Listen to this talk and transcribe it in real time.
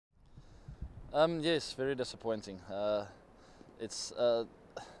Yes, very disappointing. It's the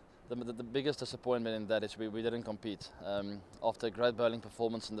biggest disappointment in that is we didn't compete. After a great bowling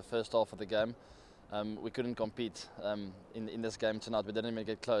performance in the first half of the game, we couldn't compete in this game tonight. We didn't even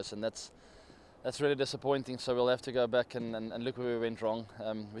get close, and that's really disappointing. So we'll have to go back and look where we went wrong,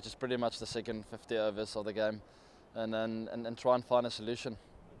 which is pretty much the second 50 overs of the game, and try and find a solution.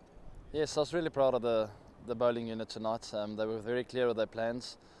 Yes, I was really proud of the bowling unit tonight. They were very clear with their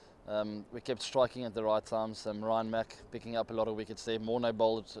plans. We kept striking at the right times. Ryan Mack picking up a lot of wickets there. Morne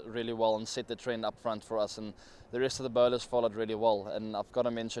bowled really well and set the trend up front for us, and the rest of the bowlers followed really well. And I've got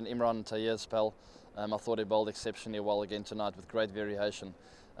to mention Imran Tahir's spell. I thought he bowled exceptionally well again tonight with great variation.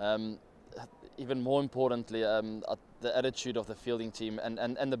 Even more importantly, the attitude of the fielding team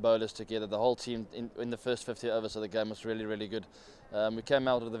and the bowlers together, the whole team in the first 50 overs of the game was really, really good. We came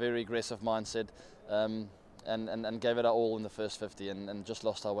out with a very aggressive mindset and gave it our all in the first 50 and just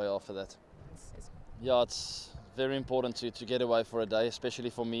lost our way after that. Yeah, it's very important to get away for a day, especially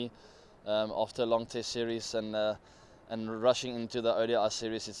for me, after a long test series and rushing into the ODI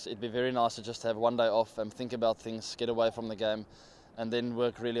series. It'd be very nice to just have one day off and think about things, get away from the game, and then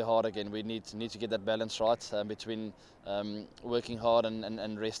work really hard again. We need to get that balance right between working hard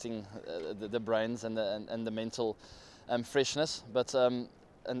and resting the brains and the mental freshness, but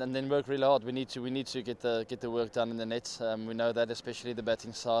and then work really hard. We need to get the work done in the net. We know that, especially the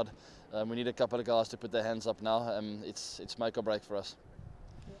batting side. We need a couple of guys to put their hands up now. It's make or break for us.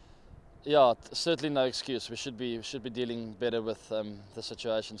 Yeah, certainly no excuse. We should be dealing better with the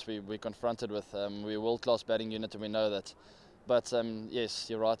situations we're confronted with. We're a world-class batting unit, and we know that. But yes,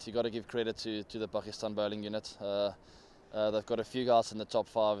 you're right. You got to give credit to the Pakistan bowling unit. They've got a few guys in the top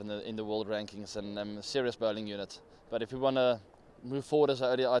 5 in the world rankings and a serious bowling unit. But if we want to move forward as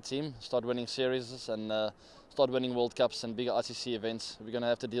an ODI team, start winning series and start winning World Cups and bigger ICC events, we're going to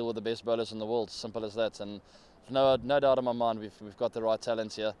have to deal with the best bowlers in the world. Simple as that. And no doubt in my mind, we've got the right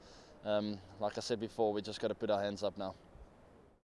talent here. Like I said before, we just got to put our hands up now.